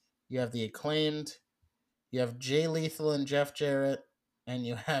Guns. You have the Acclaimed. You have Jay Lethal and Jeff Jarrett. And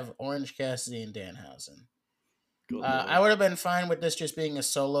you have Orange Cassidy and Danhausen. Good I lord. would have been fine with this just being a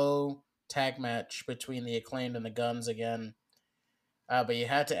solo tag match between the Acclaimed and the Guns again. But you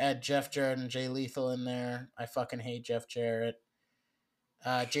had to add Jeff Jarrett and Jay Lethal in there. I fucking hate Jeff Jarrett.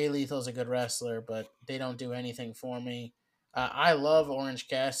 Jay Lethal's a good wrestler, but they don't do anything for me. I love Orange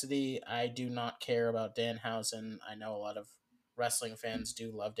Cassidy. I do not care about Danhausen. I know a lot of wrestling fans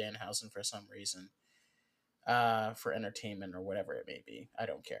do love Danhausen for some reason. For entertainment or whatever it may be. I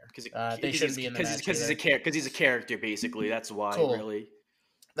don't care. They shouldn't be in the match either. Because he's a character basically. That's why Cool. really.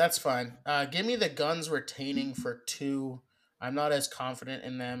 That's fine. Give me the Guns retaining for 2. I'm not as confident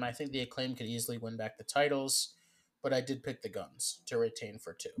in them. I think the Acclaim could easily win back the titles, but I did pick the Guns to retain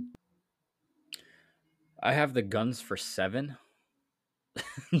for 2. I have the Guns for 7.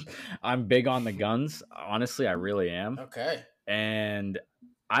 I'm big on the Guns. Honestly, I really am. Okay. And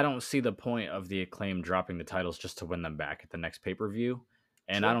I don't see the point of the Acclaim dropping the titles just to win them back at the next pay-per-view.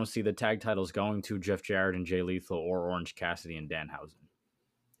 And I don't see the tag titles going to Jeff Jarrett and Jay Lethal or Orange Cassidy and Danhausen.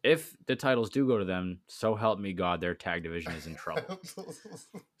 If the titles do go to them, so help me God, their tag division is in trouble.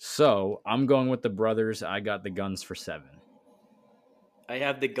 So I'm going with the brothers. I got the Guns for 7. I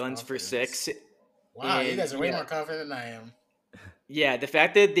have the Guns for 6. Wow, you guys are way more confident than I am. Yeah, the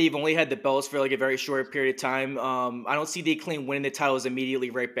fact that they've only had the belts for like a very short period of time, I don't see the Acclaim winning the titles immediately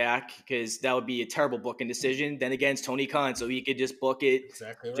right back because that would be a terrible booking decision. Then again, it's Tony Khan, so he could just book it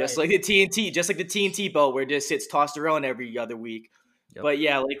just like the TNT belt where it just gets tossed around every other week. Yep. But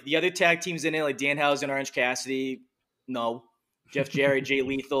yeah, like the other tag teams in it, like Danhausen, Orange Cassidy, no. Jeff Jarrett, Jay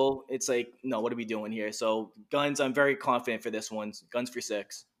Lethal, it's like, no, what are we doing here? So Guns, I'm very confident for this one. Guns for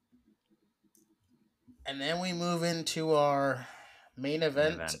 6. And then we move into our main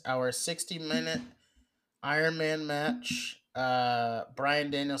event. Our 60-minute Iron Man match.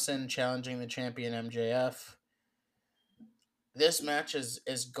 Bryan Danielson challenging the champion MJF. This match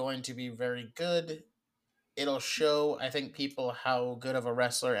is going to be very good. It'll show, I think, people how good of a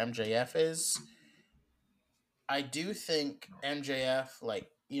wrestler MJF is. I do think MJF, like,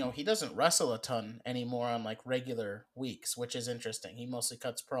 he doesn't wrestle a ton anymore on like regular weeks, which is interesting. He mostly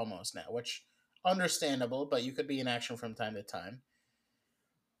cuts promos now, which understandable, but you could be in action from time to time.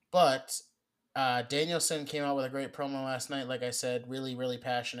 But Danielson came out with a great promo last night. Like I said, really, really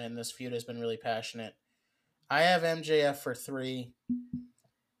passionate, and this feud has been really passionate. I have MJF for 3.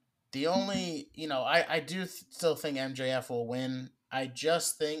 The only, I do still think MJF will win. I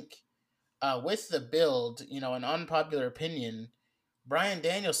just think with the build, an unpopular opinion, Bryan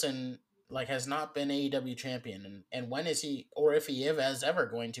Danielson has not been AEW champion, and when is he, or if he is ever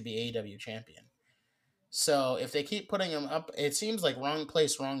going to be AEW champion? So if they keep putting him up, it seems like wrong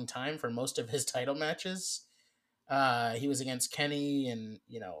place, wrong time for most of his title matches. He was against Kenny and,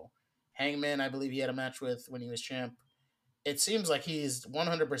 Hangman, I believe he had a match with when he was champ. It seems like he's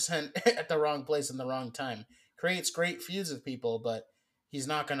 100% at the wrong place in the wrong time. Creates great feuds with people, but he's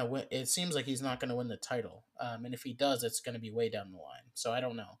not going to win. It seems like he's not going to win the title. And if he does, it's going to be way down the line. So I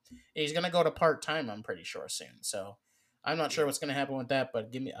don't know. He's going to go to part-time, I'm pretty sure, soon. So I'm not sure what's going to happen with that,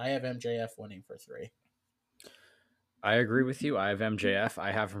 but I have MJF winning for 3. I agree with you. I have MJF.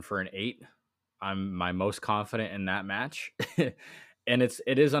 I have him for an 8. I'm my most confident in that match. And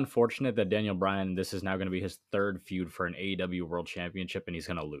it is unfortunate that Daniel Bryan, this is now going to be his 3rd feud for an AEW World Championship, and he's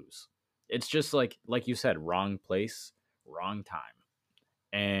going to lose. It's just like you said, wrong place, wrong time.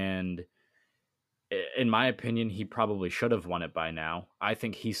 And in my opinion, he probably should have won it by now. I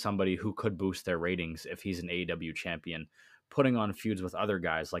think he's somebody who could boost their ratings if he's an AEW champion, putting on feuds with other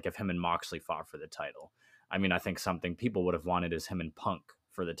guys, like if him and Moxley fought for the title. I mean, I think something people would have wanted is him and Punk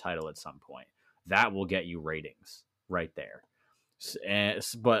for the title at some point. That will get you ratings right there.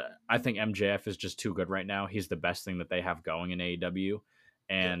 But I think MJF is just too good right now. He's the best thing that they have going in AEW.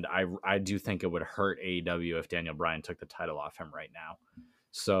 And I do think it would hurt AEW if Daniel Bryan took the title off him right now.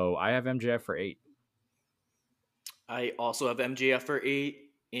 So I have MJF for 8. I also have MJF for 8.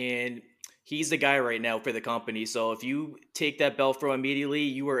 And he's the guy right now for the company. So if you take that belt from immediately,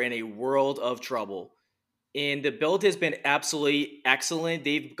 you are in a world of trouble. And the build has been absolutely excellent.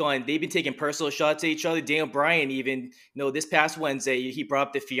 They've been taking personal shots at each other. Daniel Bryan even, this past Wednesday, he brought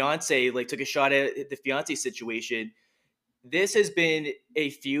up the fiance, took a shot at the fiance situation. this has been a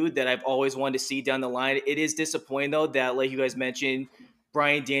feud that I've always wanted to see down the line. It is disappointing though that, like you guys mentioned,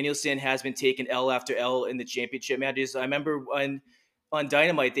 Bryan Danielson has been taking L after L in the championship matches. I remember when on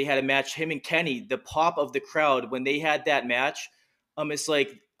Dynamite they had a match, him and Kenny, the pop of the crowd when they had that match. It's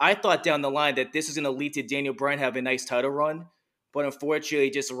like I thought down the line that this is going to lead to Daniel Bryan having a nice title run, but unfortunately,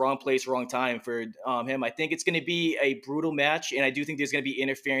 just the wrong place, wrong time for him. I think it's going to be a brutal match, and I do think there's going to be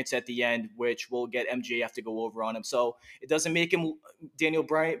interference at the end, which will get MJF to go over on him. So it doesn't make him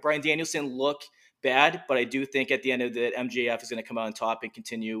Bryan Danielson look bad, but I do think at the end of the MJF is going to come out on top and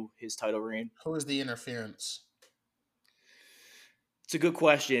continue his title reign. Who is the interference? It's a good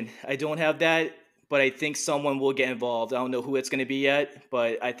question. I don't have that, but I think someone will get involved. I don't know who it's going to be yet,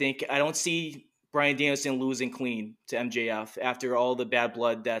 but I don't see Bryan Danielson losing clean to MJF after all the bad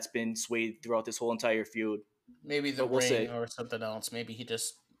blood that's been swayed throughout this whole entire feud. Maybe the But we'll ring see. or something else. Maybe he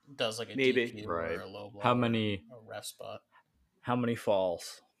just does like a Maybe. DQ Right. or a low blow How many or a ref spot. how many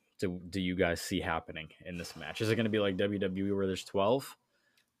falls do you guys see happening in this match? Is it going to be like WWE where there's 12?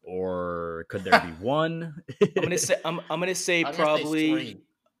 Or could there be one? I'm gonna say I'm gonna say I'm probably gonna say 3.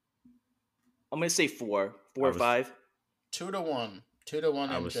 I'm gonna say four I or was- 5. 2-1. 2-1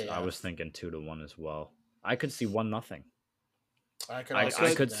 I MJF. was thinking 2-1 as well. I could see 1-0. I could I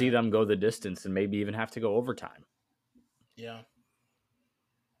also could see that. them go the distance and maybe even have to go overtime. Yeah.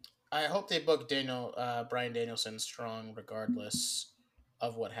 I hope they book Bryan Danielson strong regardless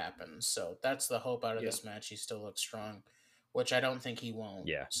of what happens. So that's the hope out of this match. He still looks strong, which I don't think he won't.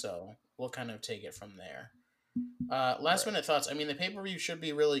 Yeah. So we'll kind of take it from there. Last minute thoughts. I mean, the pay-per-view should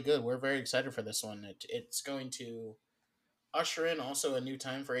be really good. We're very excited for this one. It's going to usher in also a new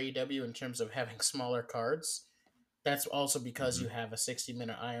time for AEW in terms of having smaller cards. That's also because you have a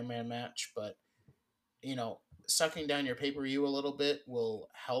 60-minute Iron Man match, but sucking down your pay-per-view a little bit will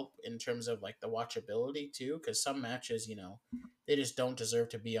help in terms of like the watchability too, because some matches, they just don't deserve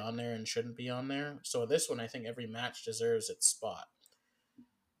to be on there and shouldn't be on there. So this one, I think every match deserves its spot.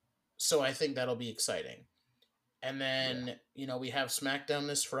 So I think that'll be exciting. And then, we have SmackDown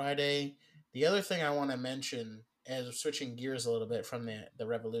this Friday. The other thing I want to mention, as switching gears a little bit from the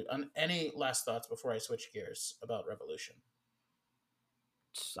Revolution, any last thoughts before I switch gears about Revolution?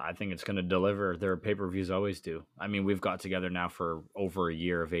 I think it's going to deliver. Their pay-per-views always do. I mean, we've got together now for over a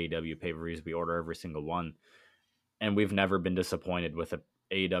year of AEW pay-per-views. We order every single one, and we've never been disappointed with a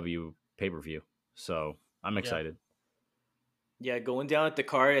AEW pay-per-view. So I'm excited. Yeah, going down at the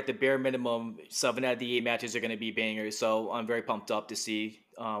card at the bare minimum, 7 out of the 8 matches are going to be bangers. So I'm very pumped up to see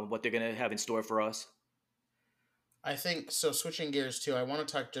what they're going to have in store for us. I think so. Switching gears too, I want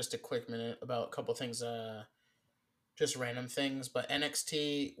to talk just a quick minute about a couple things. Just random things, but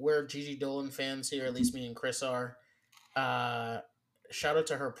NXT, we're Gigi Dolan fans here, at least me and Chris are. Shout out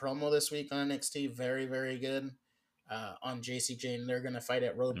to her promo this week on NXT, very, very good. On JC Jane, they're going to fight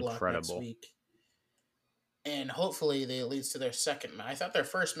at Roadblock next week. And hopefully it leads to their second match. I thought their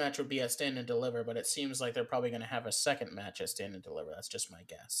first match would be at Stand and Deliver, but it seems like they're probably going to have a second match at Stand and Deliver. That's just my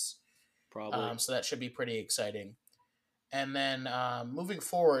guess. Probably. So that should be pretty exciting. And then moving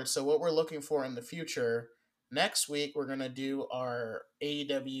forward, so what we're looking for in the future, next week we're going to do our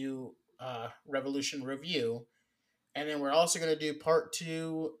AEW Revolution review. And then we're also going to do part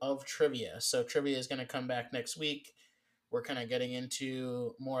 2 of trivia. So trivia is going to come back next week. We're kind of getting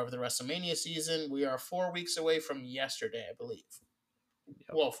into more of the WrestleMania season. We are 4 weeks away from yesterday, I believe. Yep.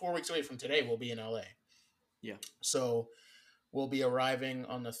 Well, 4 weeks away from today, we'll be in LA. Yeah. So we'll be arriving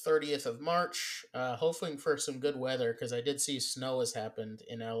on the 30th of March, hoping for some good weather, because I did see snow has happened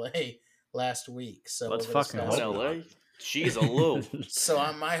in LA last week. So let's fucking hope LA. She's a low. So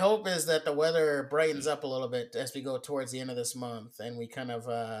my hope is that the weather brightens up a little bit as we go towards the end of this month, and we kind of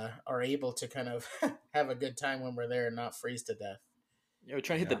are able to kind of have a good time when we're there and not freeze to death. Yeah, we're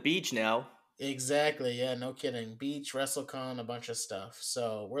trying to hit the beach now. Exactly. Yeah, no kidding. Beach, WrestleCon, a bunch of stuff.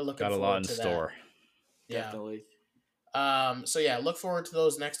 So we're looking got a forward lot in to store. That. Yeah. Definitely. So yeah, look forward to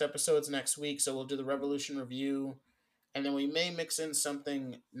those next episodes next week. So we'll do the Revolution review, and then we may mix in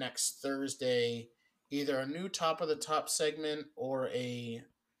something next Thursday. Either a new top of the top segment or I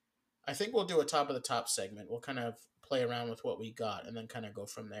think we'll do a top of the top segment. We'll kind of play around with what we got and then kind of go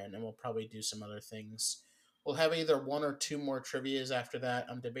from there. And then we'll probably do some other things. We'll have either 1 or 2 more trivias after that.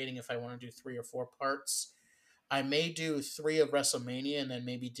 I'm debating if I want to do 3 or 4 parts. I may do 3 of WrestleMania and then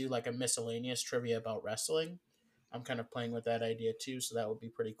maybe do like a miscellaneous trivia about wrestling. I'm kind of playing with that idea too. So that would be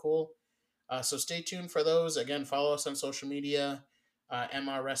pretty cool. So stay tuned for those. Again, follow us on social media,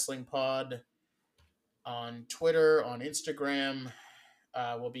 MR Wrestling Pod. On Twitter, on Instagram.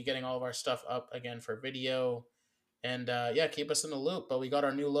 We'll be getting all of our stuff up again for video. And keep us in the loop. But we got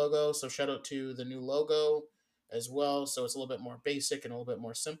our new logo, so shout out to the new logo. as well. So it's a little bit more basic and a little bit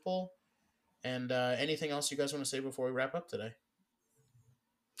more simple. And anything else you guys want to say before we wrap up today?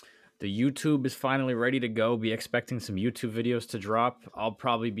 The YouTube is finally ready to go. Be expecting some YouTube videos to drop. I'll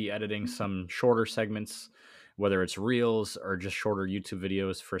probably be editing some shorter segments, whether it's reels or just shorter YouTube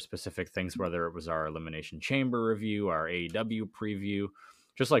videos for specific things, whether it was our Elimination Chamber review, our AEW preview,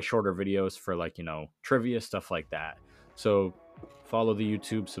 just like shorter videos for like, trivia, stuff like that. So follow the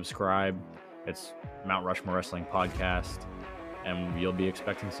YouTube, subscribe. It's Mount Rushmore Wrestling Podcast, and you'll be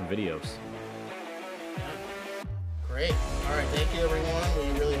expecting some videos. Great. All right. Thank you,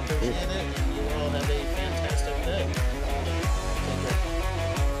 everyone. We really appreciate it. And you all have a fantastic day.